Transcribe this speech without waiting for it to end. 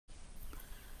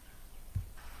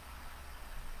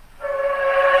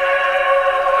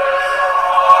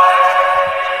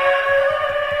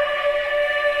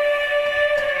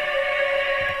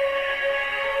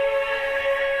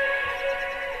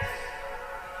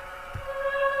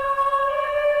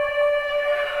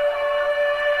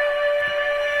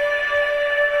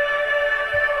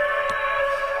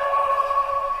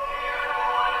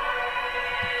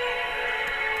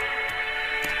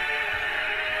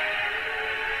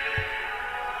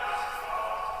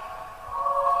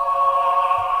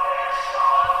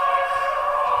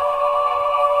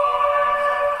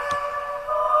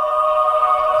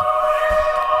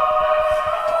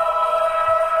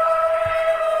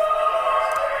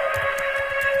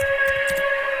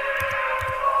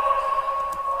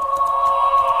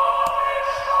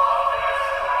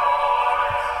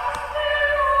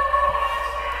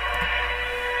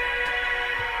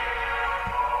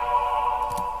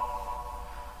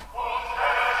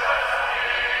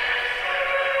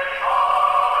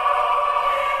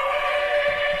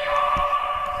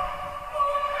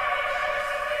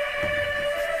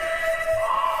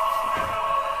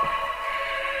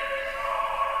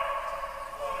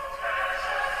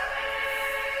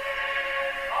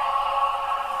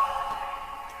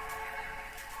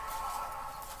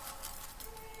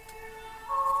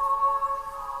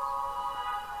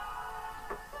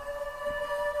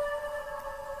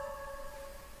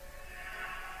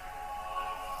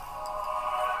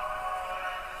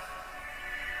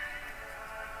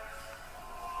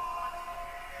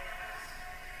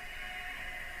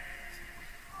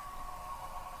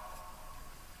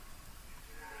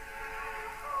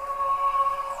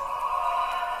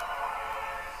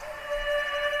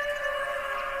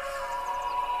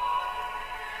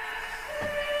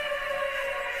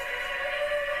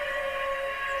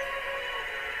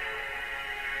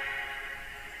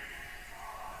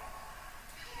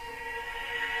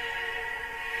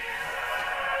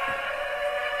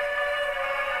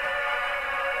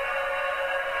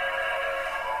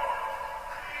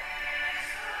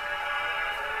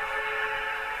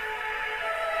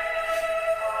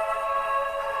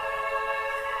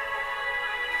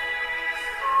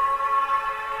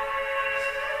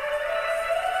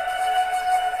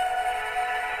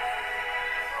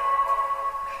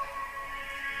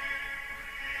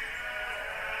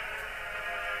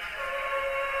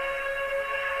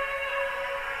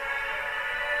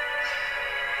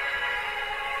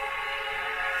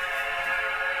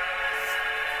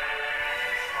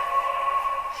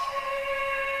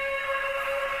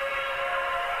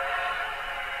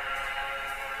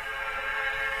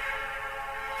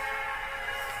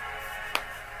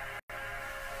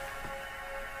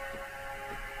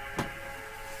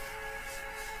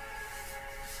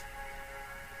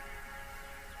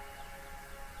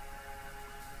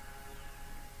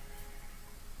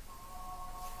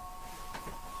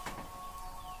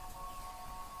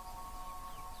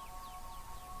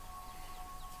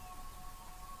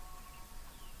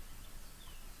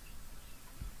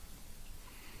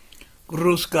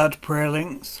Grüß Gott,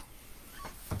 Pralings.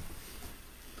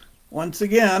 Once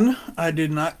again, I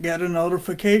did not get a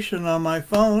notification on my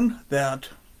phone that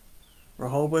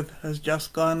Rehoboth has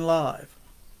just gone live.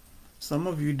 Some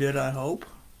of you did, I hope,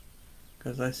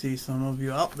 because I see some of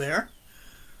you out there.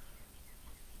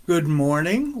 Good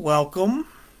morning. Welcome.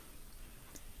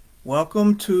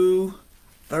 Welcome to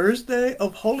Thursday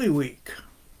of Holy Week.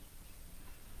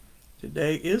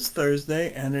 Today is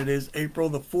Thursday, and it is April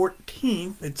the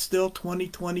 14th. It's still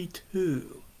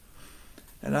 2022.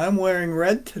 And I'm wearing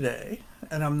red today,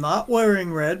 and I'm not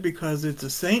wearing red because it's a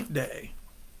saint day.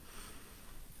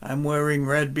 I'm wearing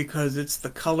red because it's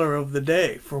the color of the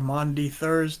day for Maundy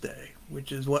Thursday,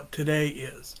 which is what today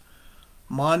is.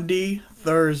 Maundy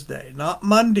Thursday, not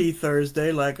Monday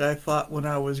Thursday like I thought when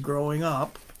I was growing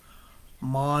up.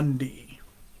 Maundy.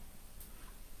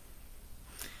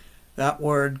 That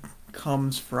word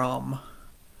comes from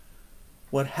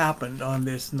what happened on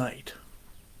this night.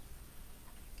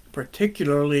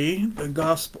 Particularly the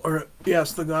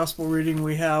gospel reading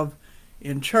we have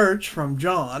in church from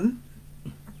John,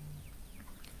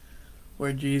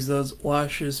 where Jesus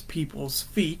washes people's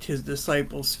feet, his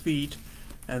disciples' feet,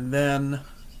 and then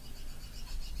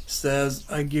says,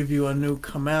 I give you a new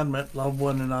commandment, love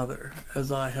one another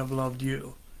as I have loved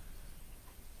you.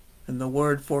 And the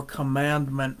word for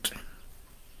commandment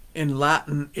in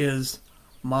Latin is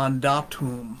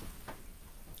mandatum,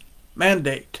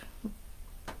 mandate.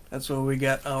 That's where we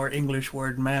get our English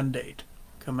word mandate,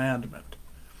 commandment.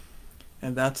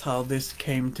 And that's how this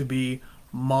came to be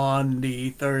Maundy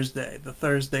Thursday, the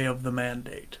Thursday of the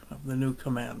mandate, of the new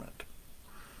commandment.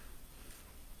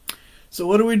 So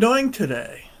what are we doing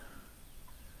today?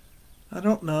 I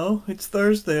don't know. It's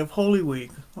Thursday of Holy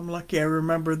Week. I'm lucky I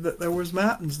remembered that there was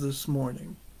Matins this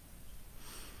morning.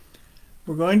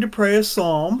 We're going to pray a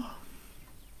Psalm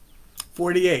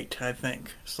 48, I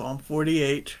think. Psalm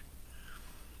 48.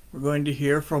 We're going to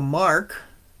hear from Mark,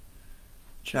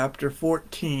 chapter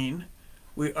 14.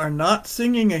 We are not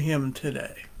singing a hymn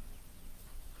today.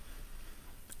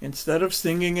 Instead of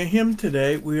singing a hymn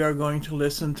today, we are going to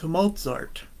listen to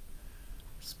Mozart.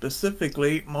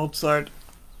 Specifically, Mozart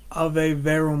Ave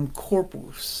Verum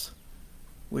Corpus,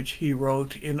 which he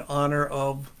wrote in honor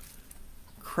of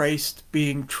Christ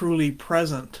being truly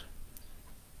present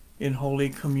in Holy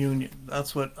Communion.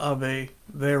 That's what Ave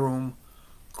Verum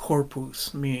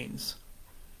Corpus means.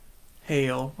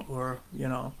 Hail, or,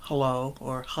 hello,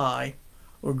 or hi,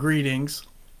 or greetings.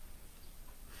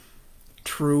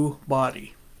 True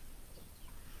body.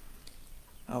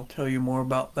 I'll tell you more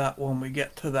about that when we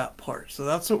get to that part. So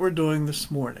that's what we're doing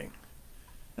this morning.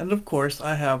 And of course,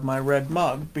 I have my red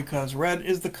mug because red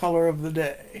is the color of the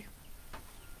day.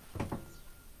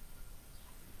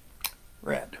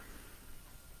 Red.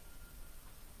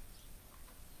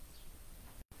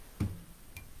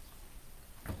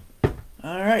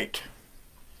 All right.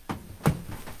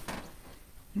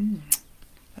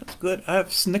 That's good. I have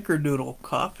snickerdoodle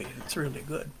coffee. It's really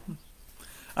good.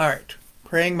 All right.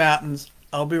 Praying Matins.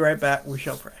 I'll be right back. We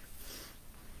shall pray.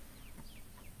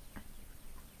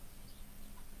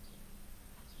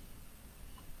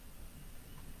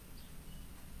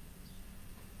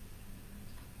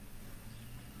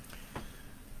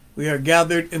 We are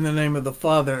gathered in the name of the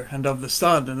Father, and of the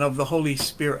Son, and of the Holy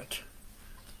Spirit.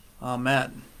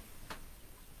 Amen.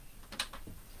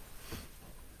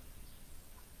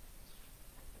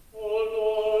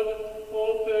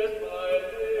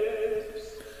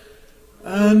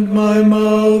 And my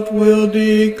mouth will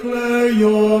declare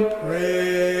your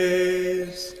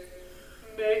praise.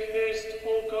 Make haste,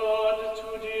 O God,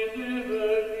 to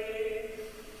deliver me.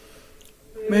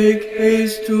 Make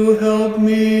haste to help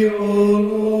me, O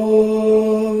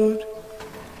Lord.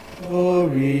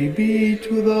 Glory be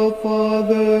to the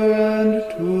Father, and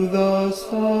to the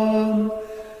Son,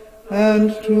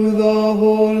 and to the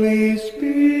Holy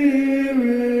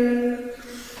Spirit,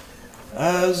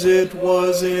 as it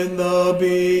was in the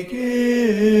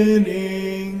beginning,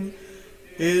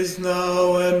 is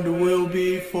now, and will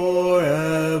be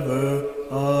forever.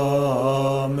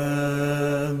 Amen.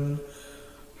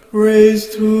 Praise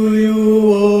to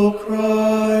you, O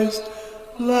Christ,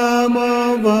 Lamb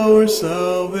of our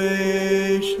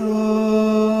salvation.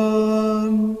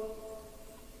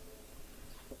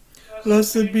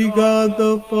 Blessed be God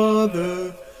the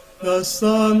Father, the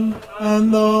Son,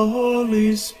 and the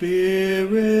Holy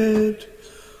Spirit.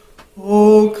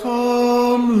 O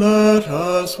come, let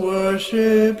us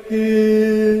worship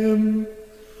him.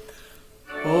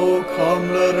 O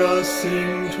come, let us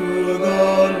sing to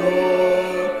the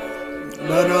Lord.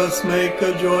 Let us make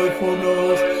a joyful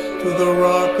noise to the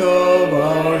rock of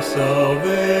our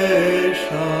salvation.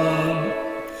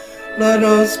 Let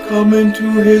us come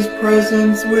into his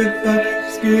presence with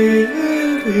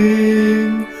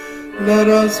thanksgiving. Let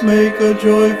us make a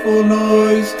joyful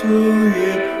noise to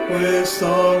him with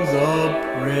songs of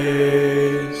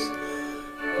praise.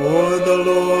 For the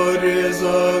Lord is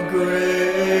a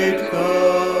great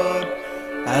God,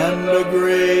 and a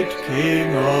great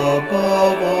King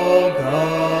above all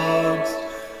gods.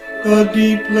 The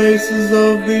deep places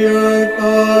of the earth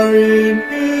are in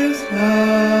his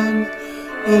hand.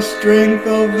 The strength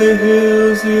of the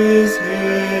hills is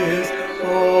his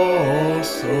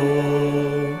also.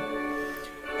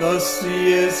 The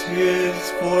sea is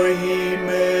his, for he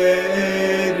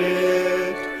made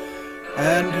it,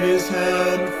 and his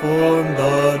hand formed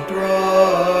the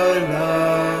dry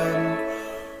land.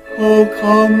 Oh,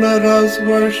 come, let us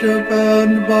worship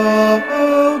and bow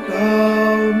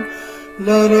down.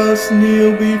 Let us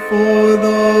kneel before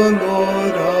the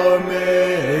Lord our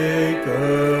Maker.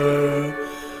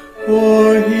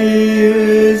 For he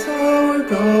is our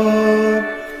God,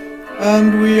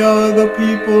 and we are the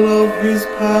people of his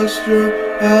pasture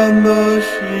and the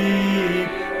sheep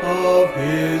of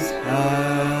his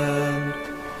hand.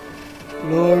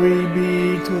 Glory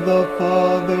be to the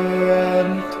Father,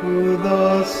 and to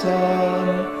the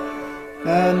Son,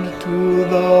 and to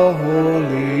the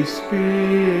Holy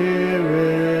Spirit,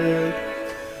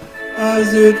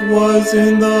 as it was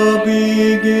in the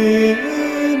beginning,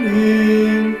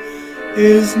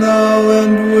 is now,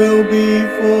 and will be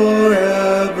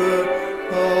forever.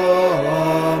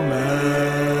 Amen.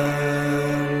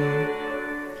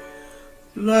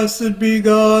 Blessed be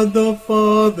God the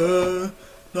Father,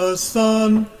 the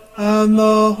Son, and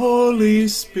the Holy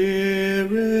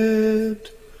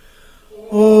Spirit.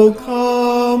 O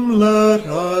come, let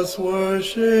us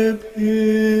worship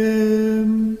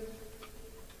him.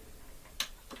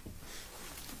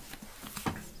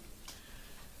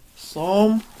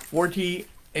 Psalm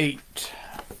 48.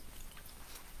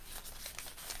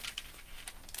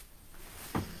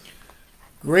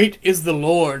 Great is the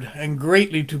Lord, and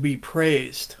greatly to be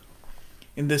praised.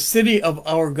 In the city of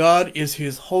our God is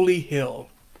his holy hill.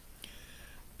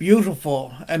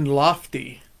 Beautiful and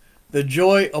lofty, the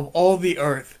joy of all the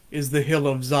earth is the hill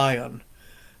of Zion,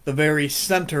 the very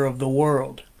center of the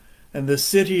world, and the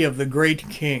city of the great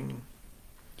King.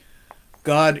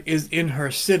 God is in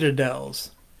her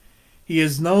citadels. He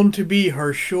is known to be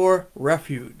her sure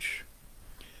refuge.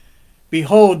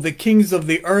 Behold, the kings of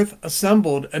the earth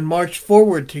assembled and marched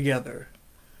forward together.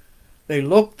 They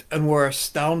looked and were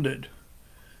astounded.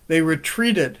 They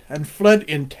retreated and fled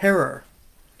in terror.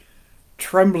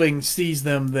 Trembling seized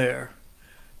them there.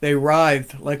 They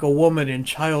writhed like a woman in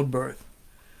childbirth,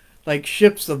 like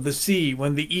ships of the sea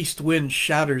when the east wind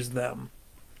shatters them.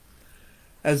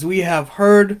 As we have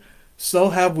heard, so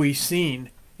have we seen,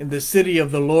 in the city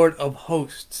of the Lord of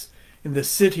hosts, in the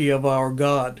city of our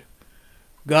God.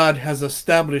 God has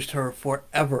established her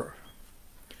forever.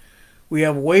 We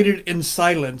have waited in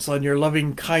silence on your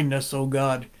loving kindness, O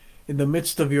God, in the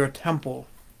midst of your temple.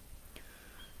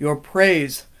 Your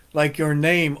praise, like your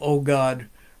name, O God,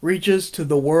 reaches to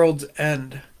the world's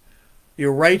end.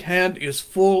 Your right hand is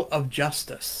full of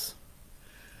justice.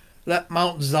 Let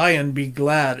Mount Zion be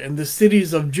glad, and the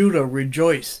cities of Judah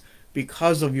rejoice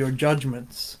because of your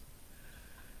judgments.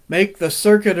 Make the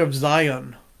circuit of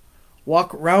Zion.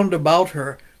 Walk round about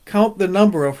her, count the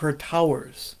number of her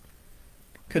towers.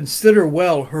 Consider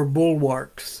well her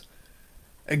bulwarks.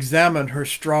 Examine her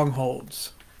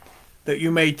strongholds, that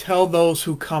you may tell those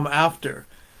who come after,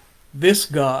 this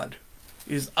God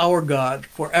is our God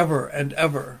forever and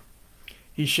ever.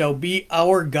 He shall be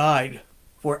our guide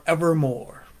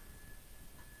forevermore.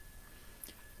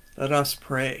 Let us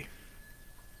pray.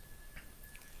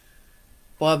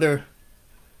 Father,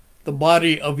 the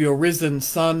body of your risen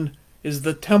Son is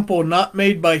the temple not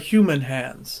made by human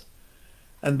hands,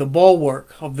 and the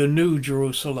bulwark of the new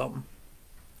Jerusalem.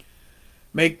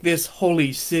 Make this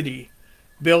holy city,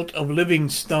 built of living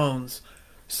stones,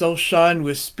 so shine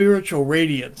with spiritual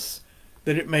radiance,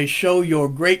 that it may show your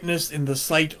greatness in the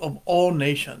sight of all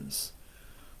nations,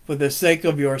 for the sake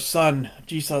of your Son,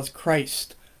 Jesus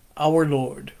Christ, our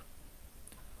Lord.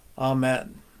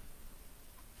 Amen.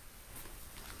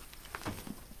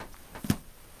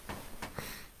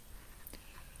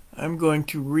 I'm going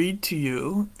to read to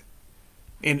you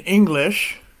in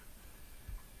English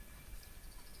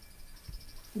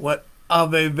what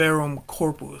Ave Verum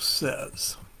Corpus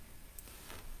says.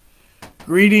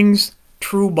 Greetings,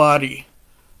 true body,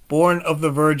 born of the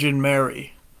Virgin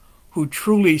Mary, who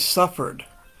truly suffered,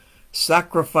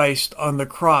 sacrificed on the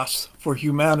cross for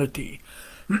humanity,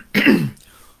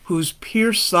 whose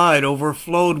pierced side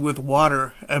overflowed with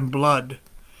water and blood.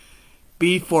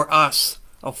 be for us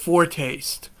a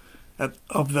foretaste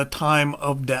of the time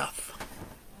of death.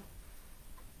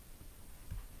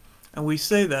 And we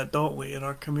say that, don't we, in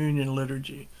our communion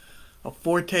liturgy? A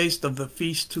foretaste of the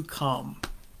feast to come.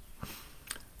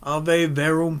 Ave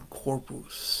verum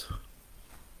corpus.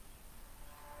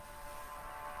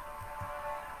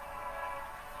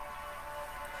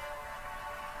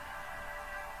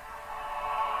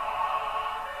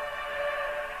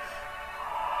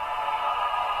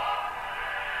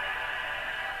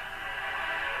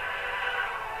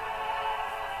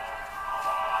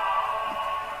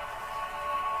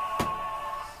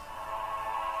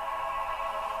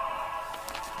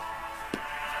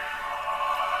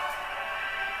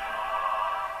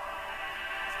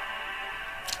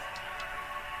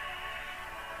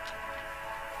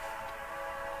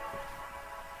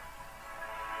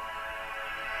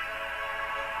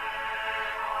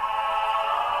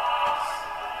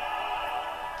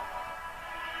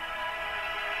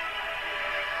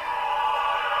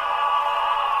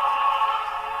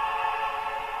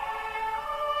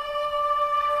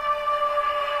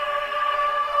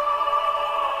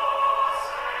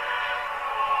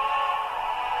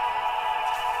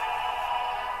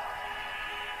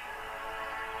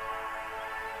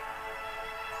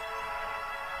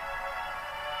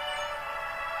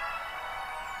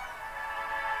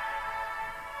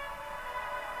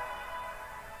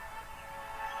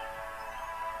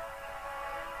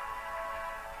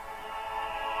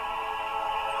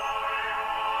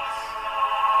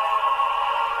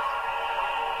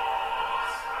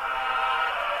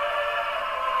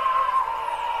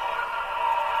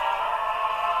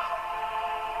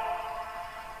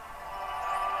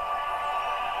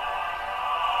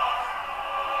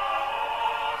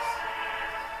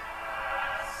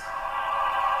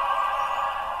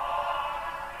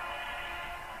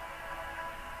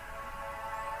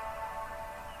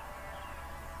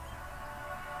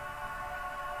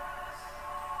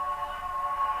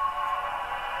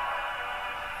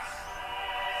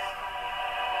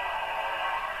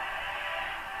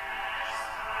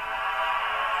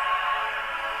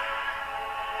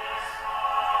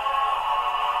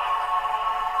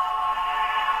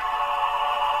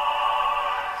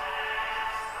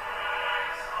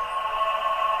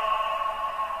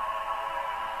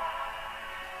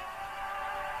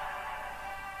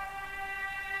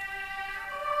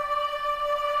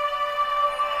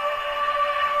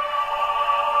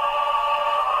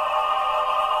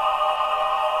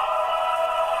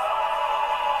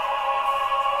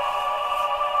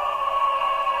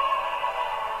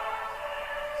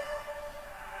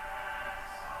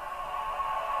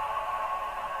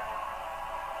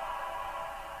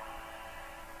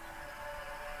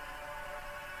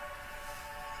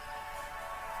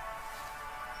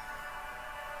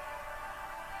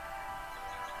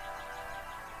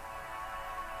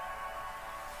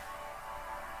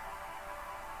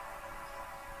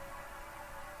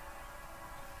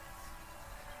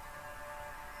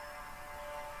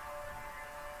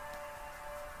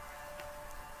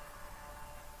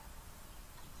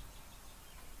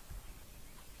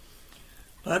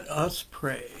 Let us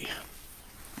pray.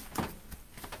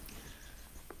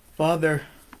 Father,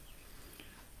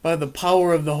 by the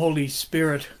power of the Holy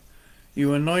Spirit,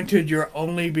 you anointed your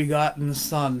only begotten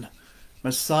Son,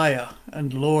 Messiah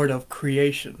and Lord of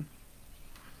creation.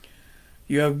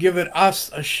 You have given us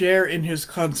a share in his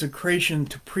consecration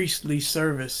to priestly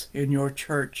service in your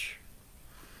church.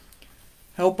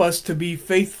 Help us to be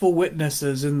faithful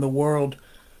witnesses in the world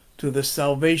to the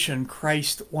salvation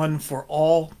Christ won for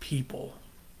all people.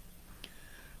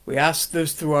 We ask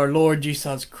this through our Lord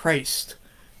Jesus Christ,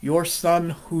 your Son,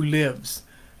 who lives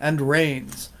and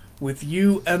reigns with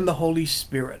you and the Holy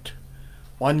Spirit,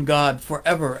 one God,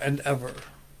 forever and ever.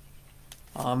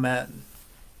 Amen.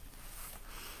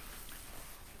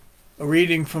 A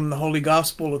reading from the Holy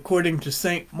Gospel according to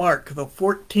St. Mark, the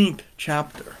 14th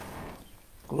chapter.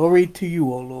 Glory to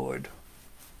you, O Lord.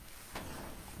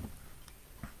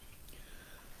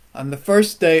 On the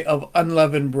first day of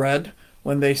unleavened bread,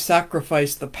 when they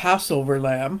sacrificed the Passover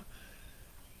lamb,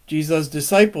 Jesus'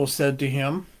 disciples said to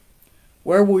him,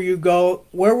 Where will you go?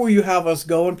 Where will you have us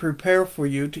go and prepare for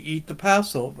you to eat the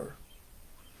Passover?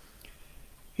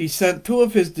 He sent two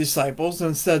of his disciples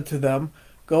and said to them,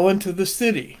 Go into the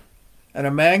city, and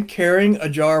a man carrying a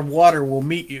jar of water will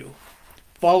meet you.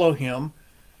 Follow him,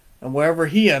 and wherever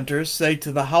he enters, say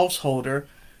to the householder,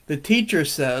 The teacher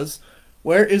says,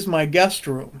 Where is my guest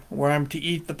room, where I am to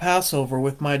eat the Passover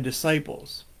with my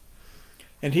disciples?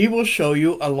 And he will show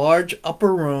you a large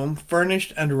upper room,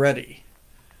 furnished and ready.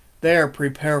 There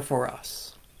prepare for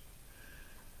us.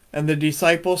 And the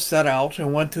disciples set out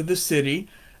and went to the city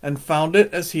and found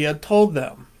it as he had told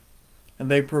them. And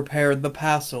they prepared the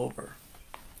Passover.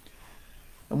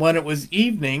 And when it was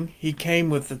evening, he came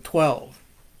with the 12.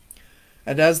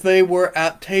 And as they were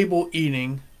at table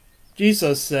eating,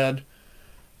 Jesus said,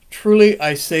 "Truly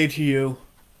I say to you,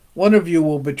 one of you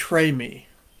will betray me,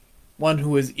 one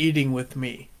who is eating with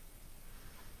me."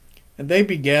 And they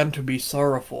began to be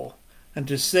sorrowful, and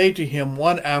to say to him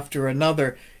one after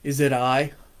another, "Is it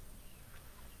I?"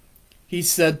 He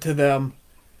said to them,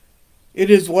 "It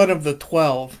is one of the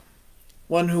 12,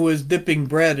 one who is dipping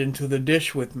bread into the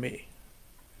dish with me.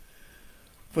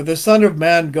 For the Son of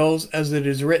Man goes as it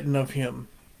is written of him.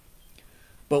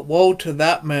 But woe to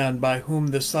that man by whom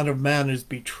the Son of Man is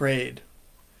betrayed.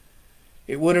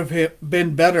 It would have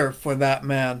been better for that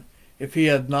man if he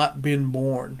had not been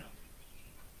born."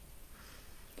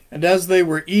 And as they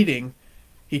were eating,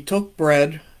 he took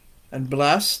bread and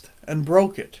blessed and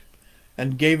broke it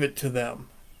and gave it to them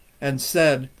and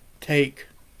said, "Take,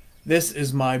 this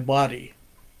is my body."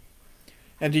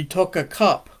 And he took a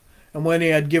cup, and when he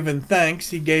had given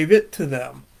thanks, he gave it to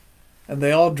them, and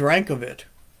they all drank of it.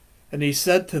 And he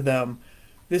said to them,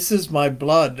 "This is my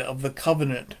blood of the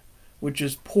covenant, which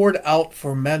is poured out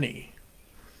for many.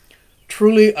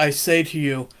 Truly I say to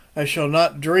you, I shall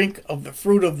not drink of the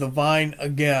fruit of the vine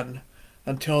again,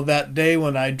 until that day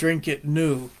when I drink it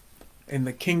new in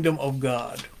the kingdom of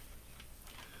God."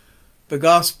 The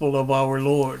Gospel of our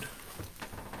Lord.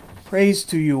 Praise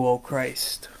to you, O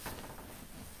Christ.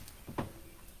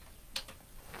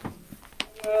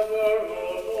 Ever, O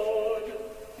Lord,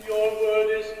 your word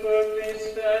is firmly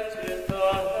set in the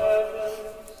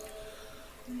heavens.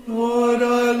 Lord,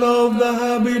 I love the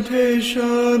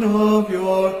habitation of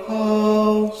your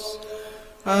house,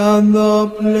 and the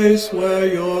place where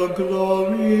your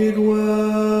glory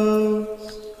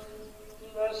dwells.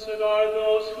 Blessed are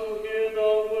those who hear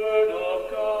the word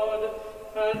of God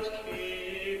and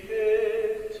keep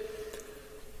it.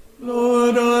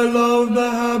 Lord, I love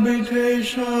the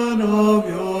habitation of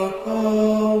your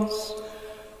house,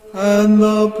 and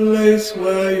the place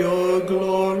where your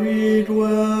glory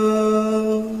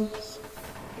dwells.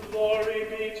 Glory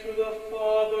be to the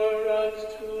Father, and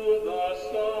to the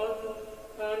Son,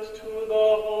 and to the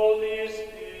Holy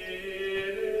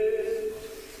Spirit.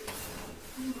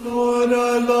 Lord,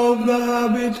 I love the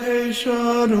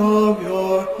habitation of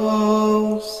your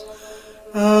house,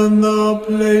 and the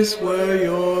place where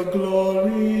your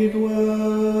glory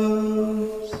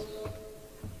dwells.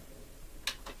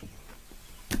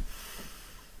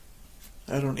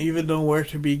 I don't even know where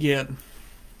to begin.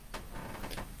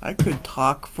 I could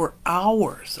talk for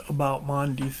hours about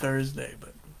Maundy Thursday,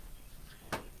 but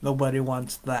nobody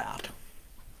wants that.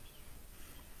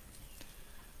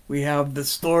 We have the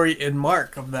story in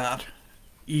Mark of that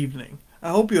evening. I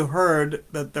hope you heard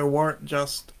that there weren't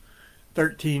just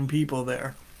 13 people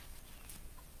there.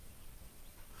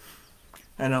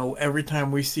 I know every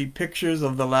time we see pictures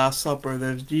of the Last Supper,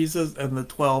 there's Jesus and the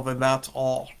 12, and that's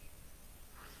all.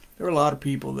 There were a lot of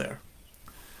people there.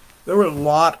 There were a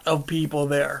lot of people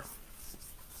there.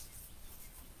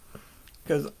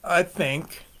 Because I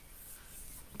think,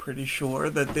 pretty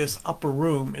sure, that this upper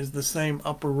room is the same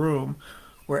upper room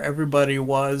where everybody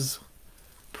was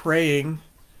praying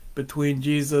between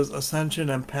Jesus'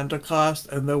 ascension and Pentecost,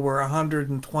 and there were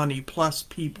 120 plus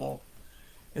people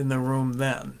in the room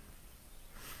then.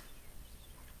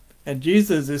 And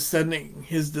Jesus is sending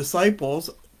his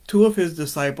disciples, two of his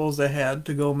disciples ahead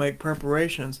to go make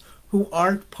preparations, who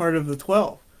aren't part of the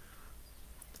 12.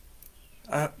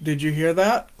 Did you hear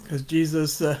that?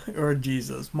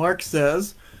 Because Mark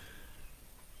says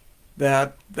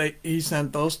that he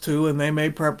sent those two and they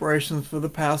made preparations for the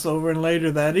Passover, and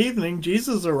later that evening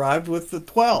Jesus arrived with the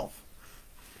 12.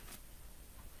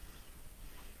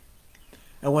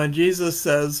 And when Jesus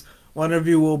says, "One of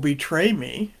you will betray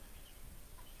me,"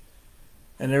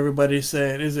 and everybody's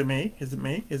saying, "Is it me? Is it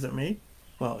me? Is it me?"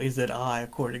 Well, is it I,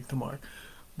 according to Mark.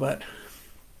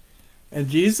 And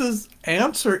Jesus'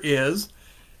 answer is,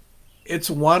 it's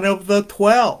one of the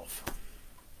 12.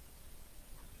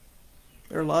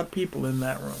 There are a lot of people in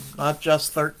that room, not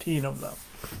just 13 of them.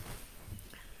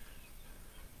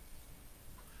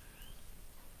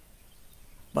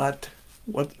 But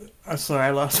sorry,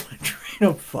 I lost my train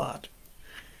of thought.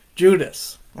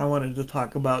 Judas. I wanted to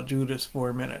talk about Judas for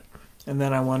a minute, and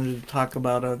then I wanted to talk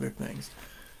about other things.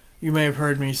 You may have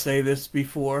heard me say this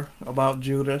before about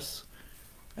Judas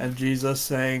and Jesus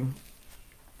saying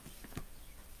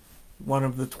one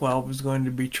of the 12 is going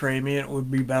to betray me, and it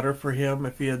would be better for him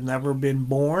if he had never been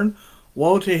born.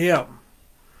 Woe to him.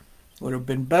 It would have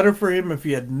been better for him if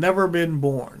he had never been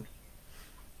born.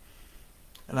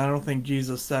 And I don't think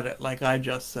Jesus said it like I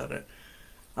just said it.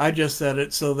 I just said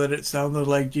it so that it sounded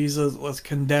like Jesus was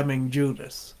condemning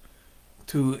Judas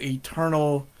to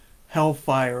eternal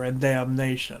hellfire and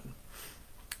damnation.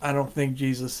 I don't think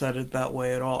Jesus said it that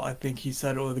way at all. I think he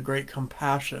said it with great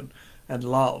compassion and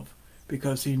love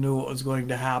because he knew what was going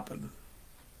to happen.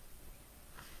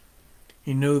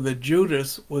 He knew that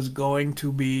Judas was going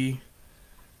to be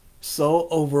so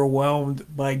overwhelmed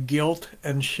by guilt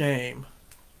and shame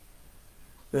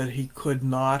that he could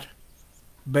not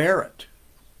bear it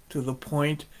to the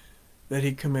point that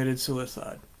he committed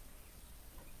suicide.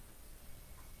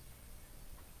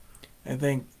 I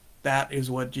think that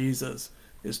is what Jesus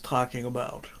is talking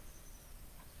about.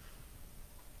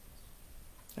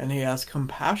 And he has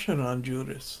compassion on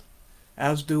Judas,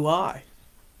 as do I.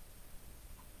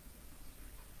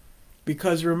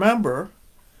 Because remember,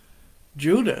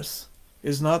 Judas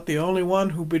is not the only one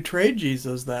who betrayed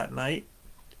Jesus that night.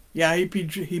 Yeah, he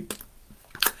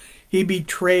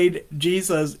betrayed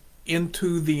Jesus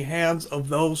into the hands of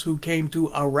those who came to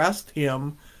arrest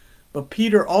him, but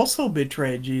Peter also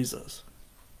betrayed Jesus.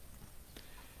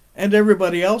 And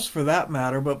everybody else for that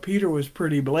matter, but Peter was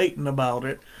pretty blatant about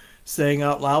it, saying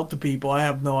out loud to people, I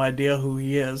have no idea who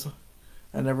he is.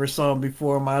 I never saw him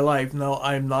before in my life. No,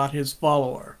 I'm not his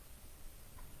follower.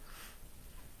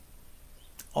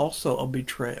 Also a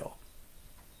betrayal.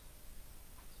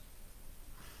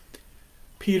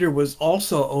 Peter was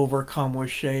also overcome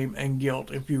with shame and guilt,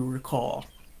 if you recall.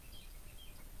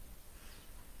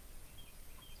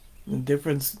 The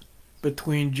difference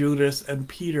between Judas and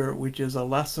Peter, which is a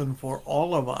lesson for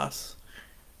all of us,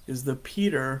 is that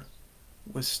Peter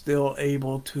was still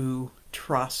able to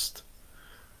trust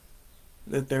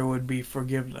that there would be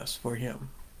forgiveness for him.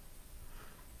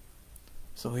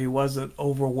 So he wasn't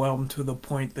overwhelmed to the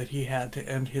point that he had to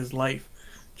end his life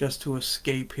just to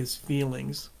escape his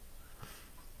feelings,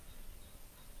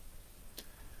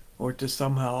 or to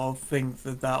somehow think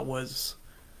that that was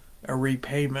a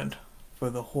repayment for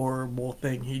the horrible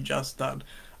thing he just done.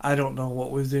 I don't know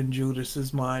what was in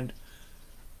Judas's mind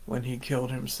when he killed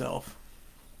himself,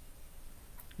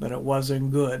 but it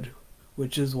wasn't good,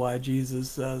 which is why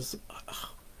Jesus says, I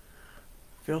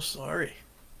feel sorry.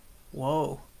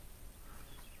 Whoa.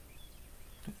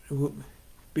 It would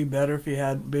be better if he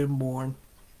hadn't been born.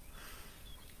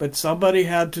 But somebody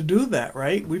had to do that,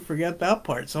 right? We forget that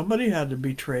part. Somebody had to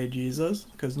betray Jesus,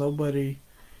 because nobody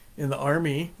in the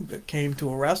army that came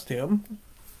to arrest him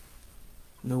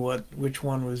knew which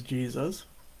one was Jesus.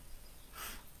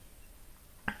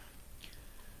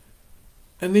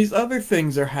 And these other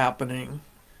things are happening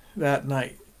that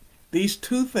night. These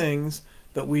two things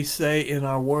that we say in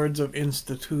our words of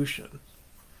institution.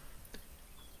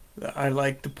 I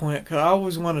like to point, because I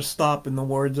always want to stop in the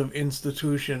words of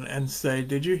institution and say,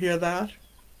 did you hear that?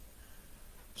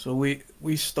 So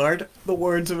we start the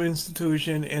words of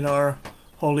institution in our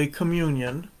Holy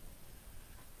Communion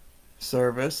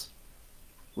service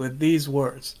with these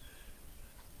words.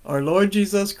 Our Lord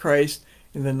Jesus Christ,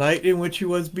 in the night in which he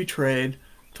was betrayed,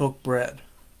 took bread.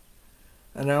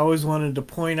 And I always wanted to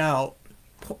point out,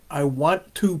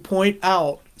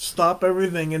 stop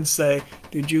everything and say,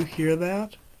 did you hear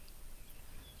that?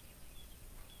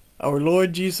 Our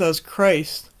Lord Jesus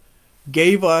Christ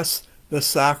gave us the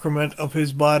sacrament of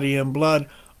his body and blood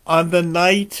on the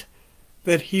night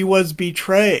that he was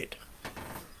betrayed.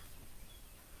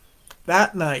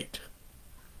 That night.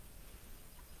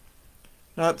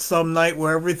 Not some night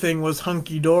where everything was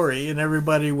hunky-dory and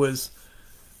everybody was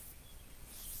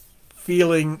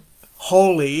feeling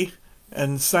holy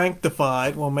and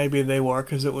sanctified. Well, maybe they were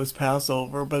because it was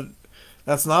Passover, but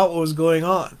that's not what was going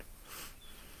on.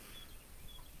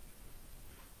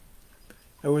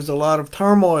 There was a lot of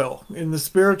turmoil in the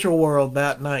spiritual world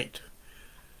that night.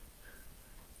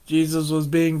 Jesus was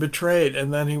being betrayed,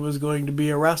 and then he was going to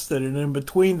be arrested, and in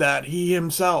between that, he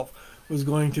himself was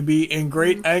going to be in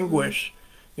great anguish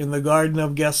in the Garden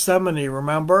of Gethsemane,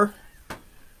 remember?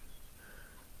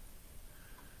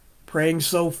 Praying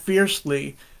so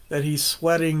fiercely that he's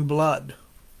sweating blood,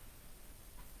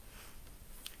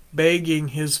 begging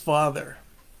his Father,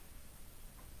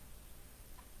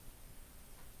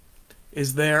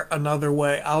 is there another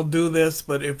way? I'll do this,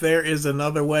 but if there is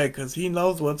another way, because he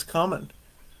knows what's coming.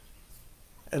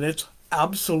 And it's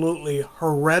absolutely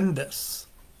horrendous.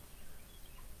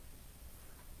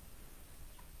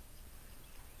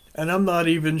 And I'm not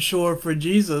even sure for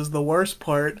Jesus the worst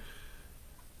part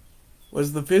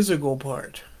was the physical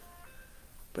part.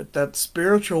 But that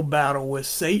spiritual battle with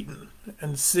Satan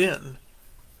and sin.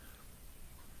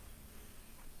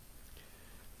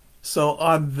 So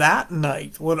on that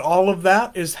night, when all of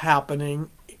that is happening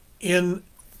in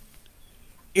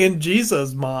in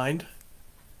Jesus' mind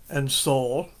and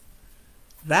soul,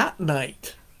 that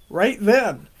night, right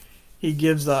then, he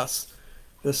gives us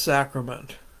the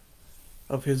sacrament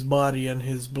of his body and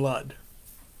his blood.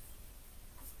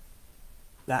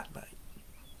 That night.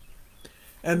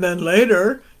 And then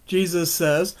later, Jesus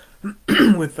says,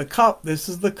 with the cup, this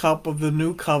is the cup of the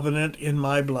new covenant in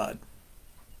my blood.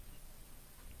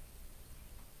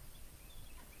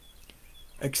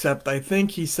 Except I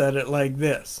think he said it like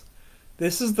this.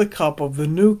 This is the cup of the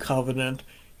new covenant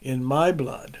in my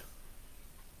blood.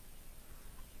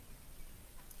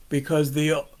 Because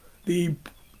the I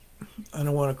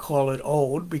don't want to call it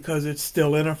old, because it's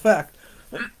still in effect.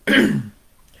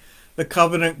 The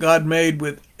covenant God made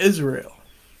with Israel.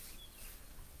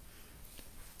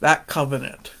 That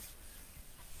covenant.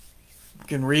 You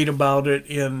can read about it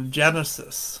in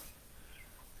Genesis.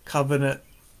 Covenant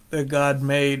that God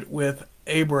made with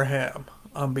Abraham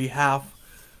on behalf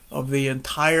of the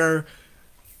entire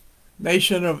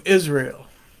nation of Israel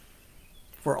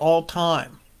for all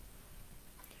time.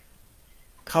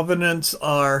 Covenants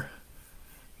are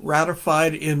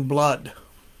ratified in blood.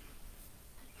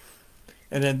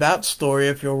 And in that story,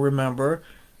 if you'll remember,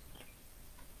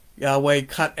 Yahweh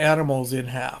cut animals in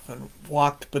half and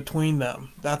walked between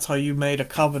them. That's how you made a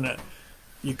covenant.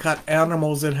 You cut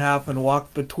animals in half and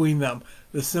walked between them.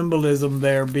 The symbolism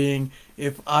there being,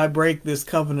 if I break this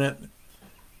covenant,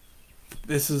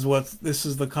 this is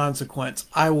the consequence.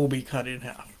 I will be cut in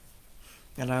half,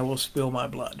 and I will spill my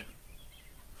blood.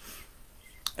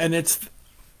 And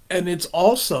it's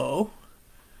also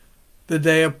the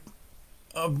day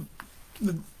of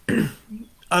the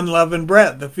unleavened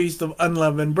bread, the feast of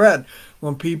unleavened bread,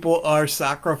 when people are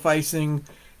sacrificing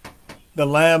the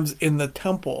lambs in the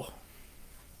temple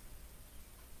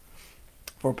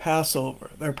for Passover.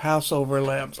 Their Passover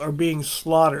lambs are being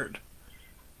slaughtered.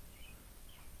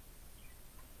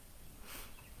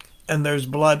 And there's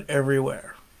blood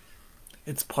everywhere.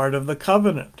 It's part of the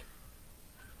covenant.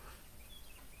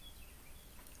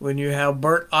 When you have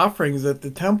burnt offerings at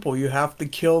the temple, you have to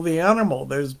kill the animal.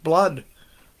 There's blood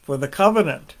for the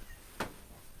covenant.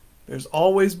 There's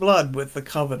always blood with the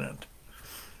covenant.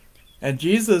 And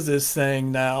Jesus is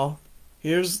saying now,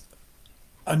 here's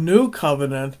a new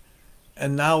covenant,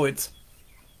 and now it's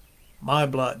my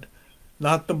blood,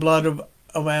 not the blood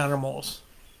of animals.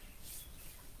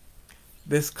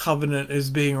 This covenant is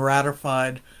being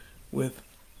ratified with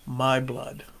my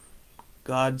blood.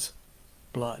 God's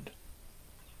blood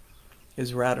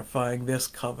is ratifying this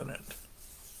covenant.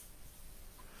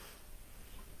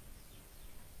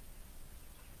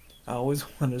 I always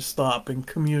want to stop in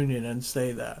communion and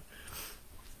say that.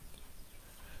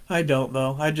 I don't,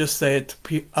 though. I just say it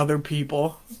to other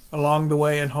people along the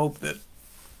way and hope that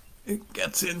it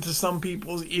gets into some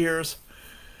people's ears.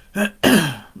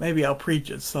 Maybe I'll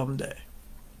preach it someday.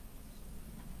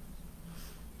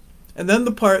 And then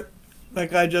the part,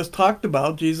 like I just talked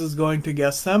about, Jesus going to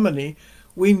Gethsemane,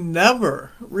 we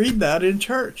never read that in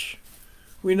church.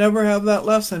 We never have that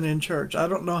lesson in church. I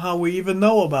don't know how we even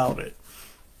know about it.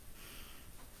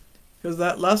 Because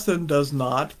that lesson does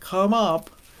not come up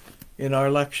in our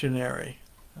lectionary.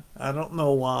 I don't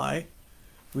know why.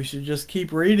 We should just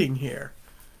keep reading here.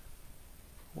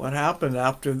 What happened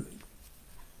after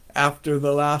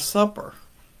the Last Supper?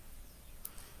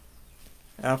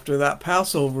 After that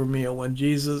Passover meal, when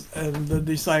Jesus and the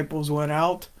disciples went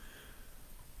out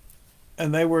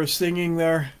and they were singing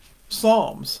their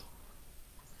psalms.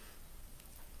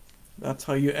 That's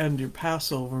how you end your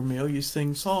Passover meal. You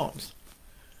sing psalms.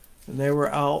 And they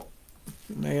were out,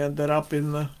 and they ended up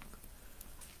in the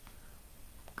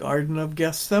Garden of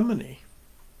Gethsemane,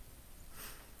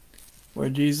 where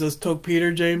Jesus took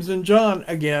Peter, James, and John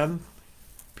again.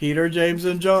 Peter, James,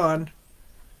 and John,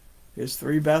 his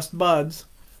three best buds,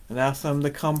 and asked them to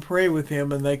come pray with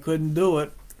him, and they couldn't do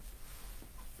it.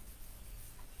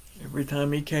 Every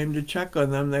time he came to check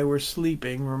on them, they were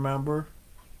sleeping, remember?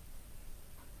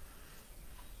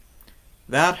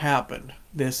 That happened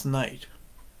this night.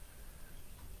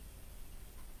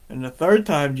 And the third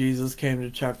time Jesus came to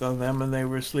check on them and they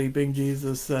were sleeping,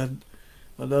 Jesus said,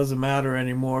 well, it doesn't matter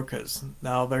anymore because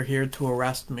now they're here to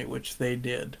arrest me, which they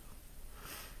did.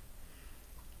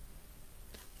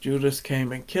 Judas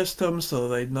came and kissed him so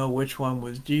they'd know which one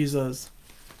was Jesus.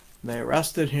 They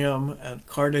arrested him and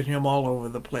carted him all over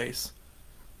the place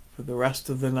for the rest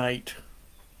of the night.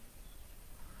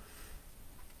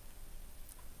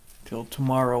 Till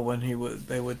tomorrow when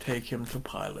they would take him to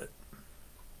Pilate.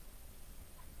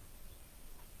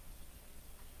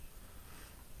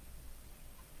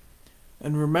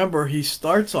 And remember, he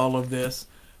starts all of this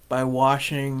by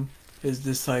washing his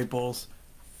disciples'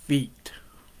 feet.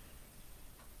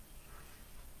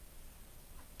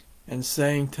 and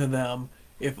saying to them,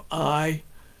 if I,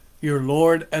 your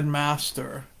Lord and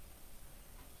Master,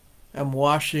 am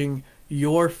washing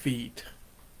your feet,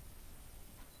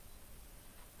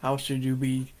 how should you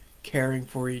be caring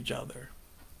for each other?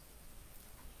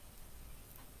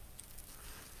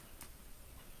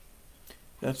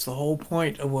 That's the whole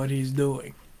point of what he's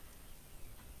doing.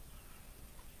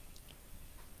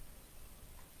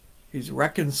 He's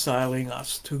reconciling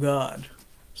us to God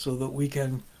so that we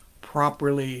can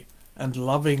properly and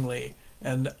lovingly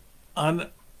and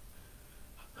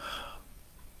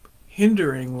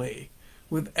unhinderingly,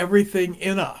 with everything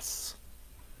in us,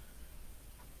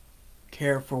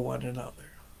 care for one another.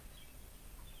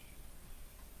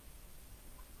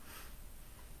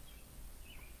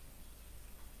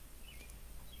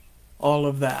 All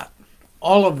of that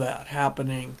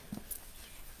happening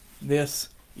this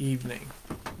evening,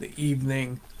 the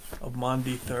evening of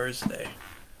Maundy Thursday.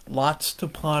 Lots to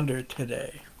ponder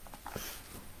today.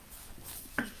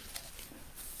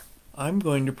 I'm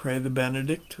going to pray the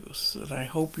Benedictus, and I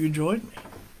hope you join me.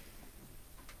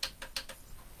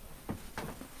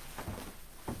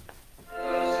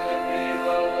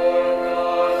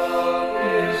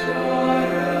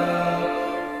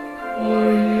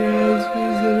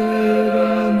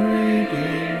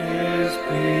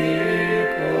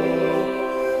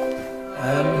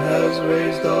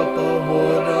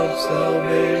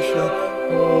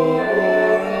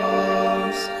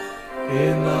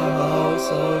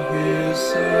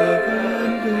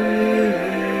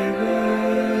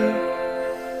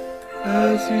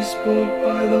 He spoke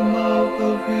by the mouth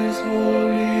of his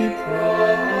holy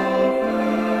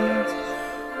prophets,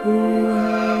 who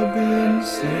have been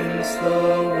since the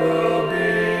world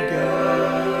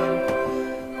began,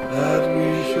 that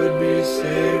we should be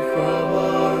saved from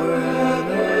our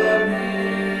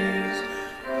enemies,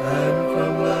 and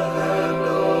from the hand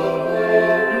of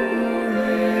all who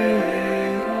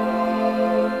hate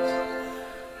us,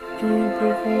 to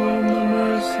perform the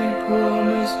mercy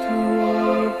promised to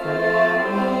our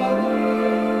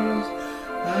fathers,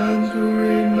 and to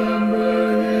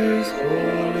remember his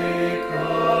holy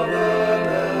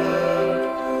covenant,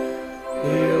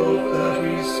 the oath that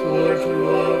he swore to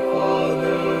our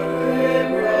father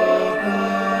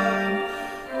Abraham,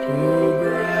 to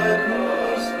grant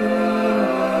us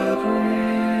that we,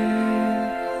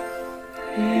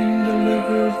 being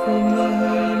delivered from the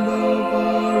hand of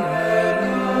our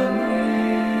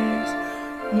enemies,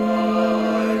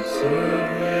 might serve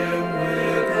him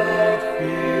without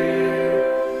fear,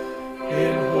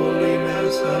 in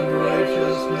holiness and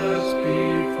righteousness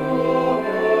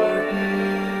before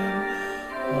him,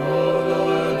 all the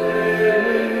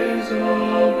days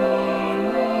of our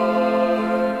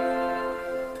life.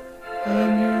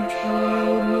 And your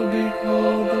child will be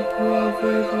called the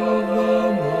prophet of the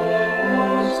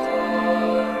Most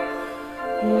High,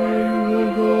 for you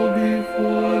will go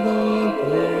before the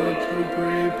Lord to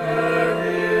prepare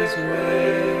his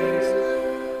ways,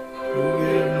 to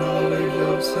give knowledge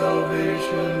of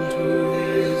salvation to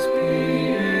his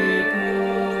people,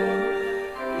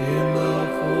 in the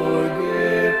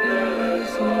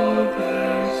forgiveness of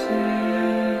their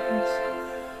sins,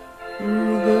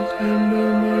 through the tender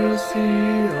mercy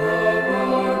of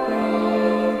our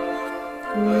God,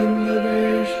 when the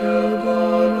day shall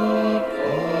dawn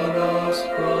upon us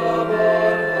from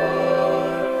on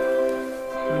high,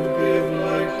 to give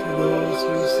light to those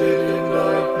who sit in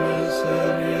darkness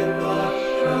and in the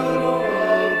shadow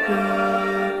of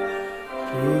death,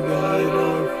 to guide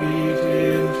our feet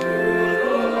into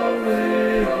the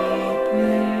way of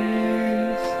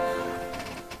peace.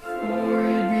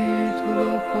 Glory be to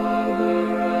the Father,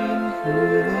 and to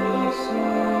the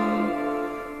Son,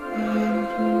 and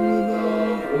to the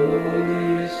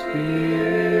Holy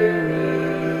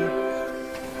Spirit,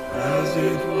 as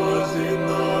it was in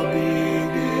the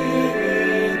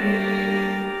beginning,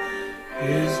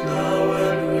 is now,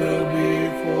 and will be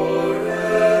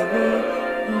forever.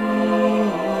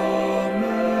 Amen.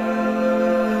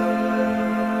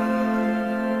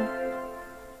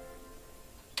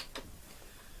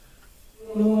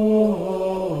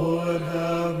 Lord,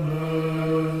 have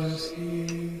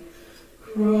mercy.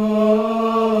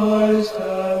 Christ,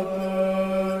 have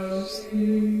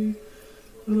mercy.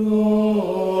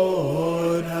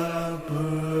 Lord, have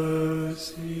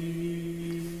mercy.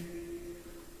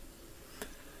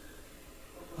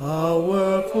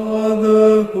 Our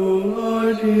Father, who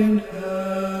art in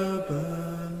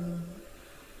heaven,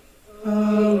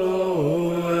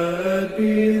 hallowed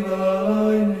be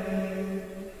thy name.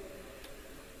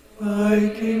 Thy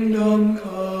kingdom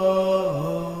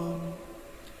come,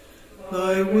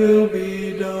 thy will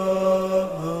be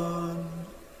done,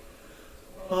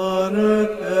 on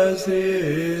as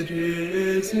it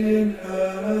is in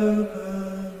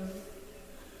heaven.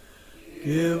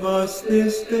 Give us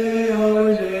this day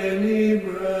our daily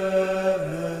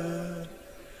bread,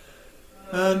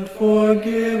 and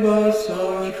forgive us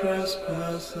our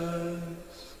trespasses,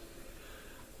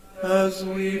 as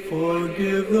we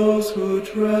forgive those who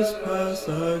trespass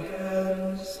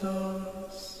against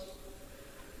us.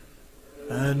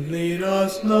 And lead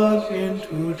us not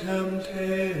into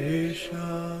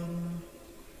temptation,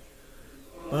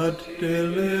 but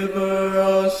deliver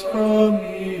us from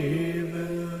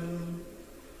evil.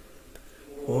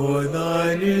 For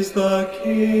thine is the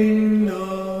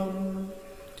kingdom,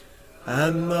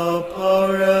 and the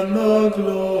power, and the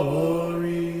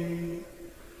glory,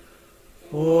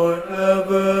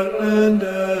 forever and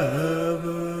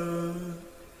ever.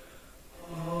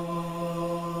 Amen.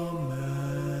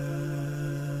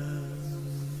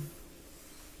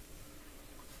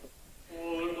 O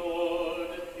Lord,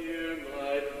 hear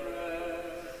my prayer.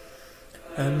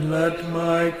 And let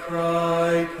my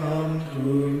cry come to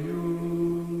you.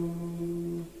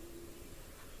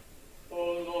 O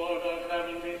Lord, our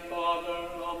heavenly Father,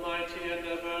 almighty and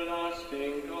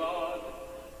everlasting God,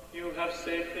 you have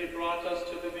safely brought us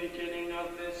to the beginning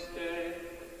of this day.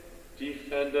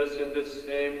 Defend us in the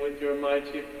same with your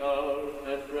mighty power,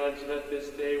 and grant that this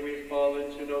day we fall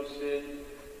into no sin,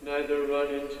 neither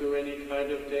run into any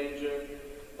kind of danger,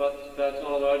 but that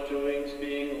all our doings,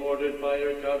 being ordered by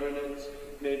your governance,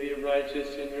 may be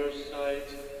righteous in your sight.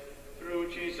 Through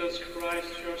Jesus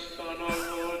Christ, your Son, our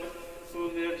Lord, who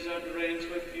lives and reigns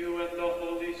with you and the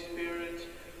Holy Spirit,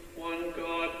 one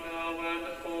God, now and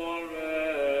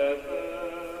forever.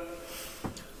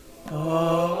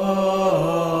 Amen.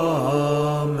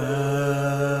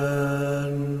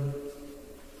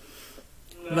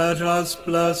 Let us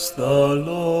bless the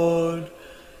Lord.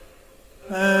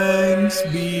 Thanks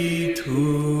be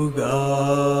to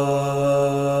God.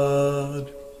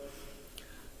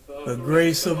 The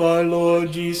grace of our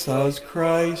Lord Jesus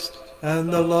Christ,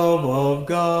 and the love of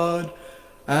God,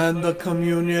 and the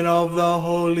communion of the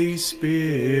Holy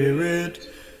Spirit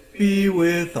be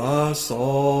with us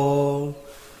all.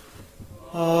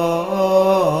 Amen.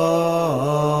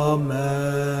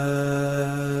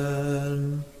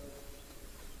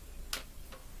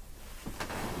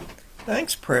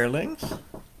 Thanks, prayerlings.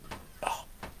 Oh,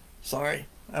 sorry,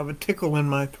 I have a tickle in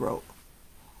my throat.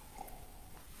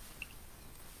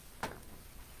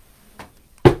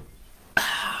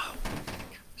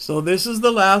 So this is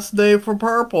the last day for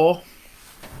purple.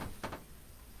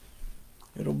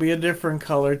 It'll be a different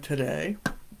color today,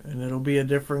 and it'll be a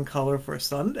different color for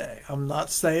Sunday. I'm not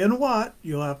saying what.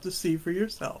 You'll have to see for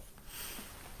yourself.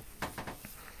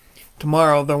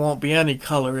 Tomorrow there won't be any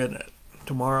color in it.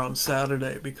 Tomorrow and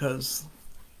Saturday, because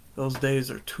those days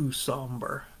are too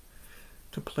somber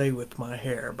to play with my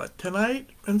hair. But tonight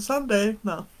and Sunday,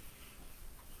 no.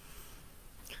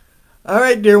 All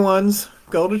right, dear ones,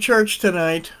 go to church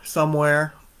tonight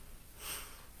somewhere.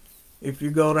 If you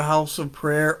go to House of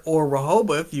Prayer or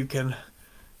Rehoboth, you can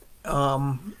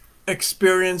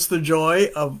experience the joy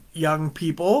of young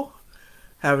people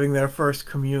having their first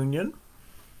communion.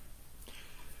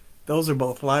 Those are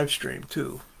both live streamed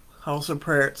too. House of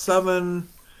Prayer at 7,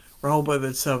 Rehoboth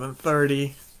at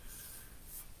 7:30.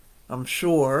 I'm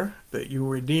sure that you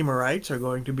Redeemerites are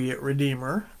going to be at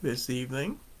Redeemer this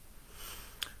evening.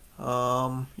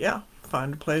 Yeah,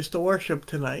 find a place to worship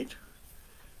tonight.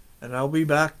 And I'll be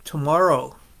back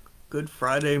tomorrow, Good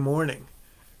Friday morning,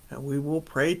 and we will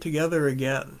pray together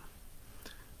again.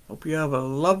 Hope you have a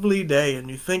lovely day and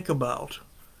you think about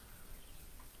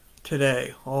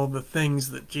today all the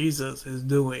things that Jesus is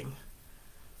doing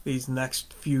these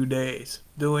next few days,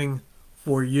 doing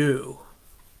for you.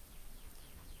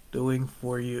 Doing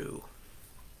for you.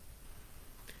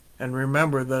 And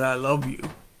remember that I love you.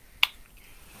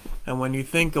 And when you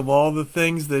think of all the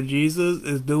things that Jesus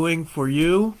is doing for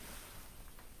you,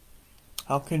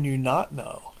 how can you not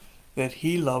know that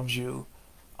he loves you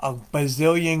a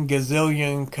bazillion,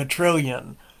 gazillion,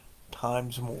 quadrillion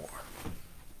times more?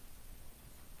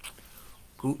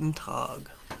 Guten Tag.